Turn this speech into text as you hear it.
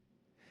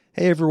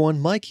Hey everyone,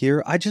 Mike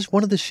here. I just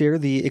wanted to share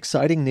the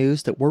exciting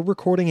news that we're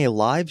recording a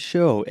live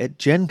show at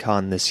Gen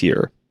Con this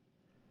year.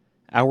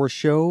 Our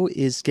show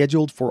is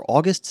scheduled for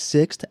August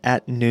 6th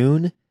at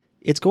noon.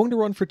 It's going to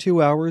run for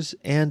 2 hours,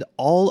 and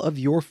all of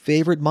your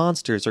favorite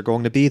monsters are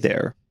going to be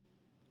there.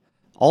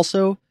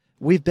 Also,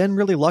 we've been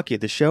really lucky.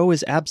 The show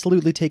is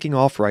absolutely taking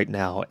off right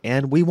now,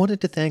 and we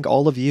wanted to thank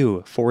all of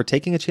you for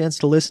taking a chance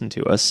to listen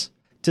to us.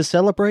 To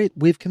celebrate,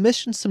 we've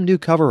commissioned some new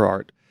cover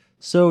art,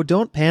 so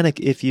don't panic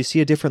if you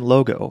see a different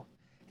logo.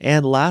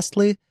 And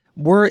lastly,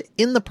 we're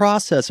in the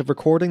process of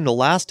recording the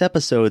last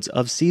episodes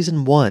of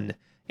Season 1,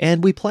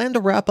 and we plan to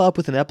wrap up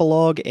with an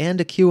epilogue and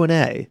a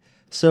Q&A.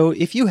 So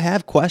if you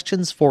have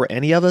questions for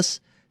any of us,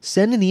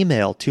 send an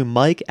email to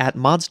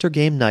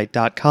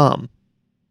mike@monstergamenight.com.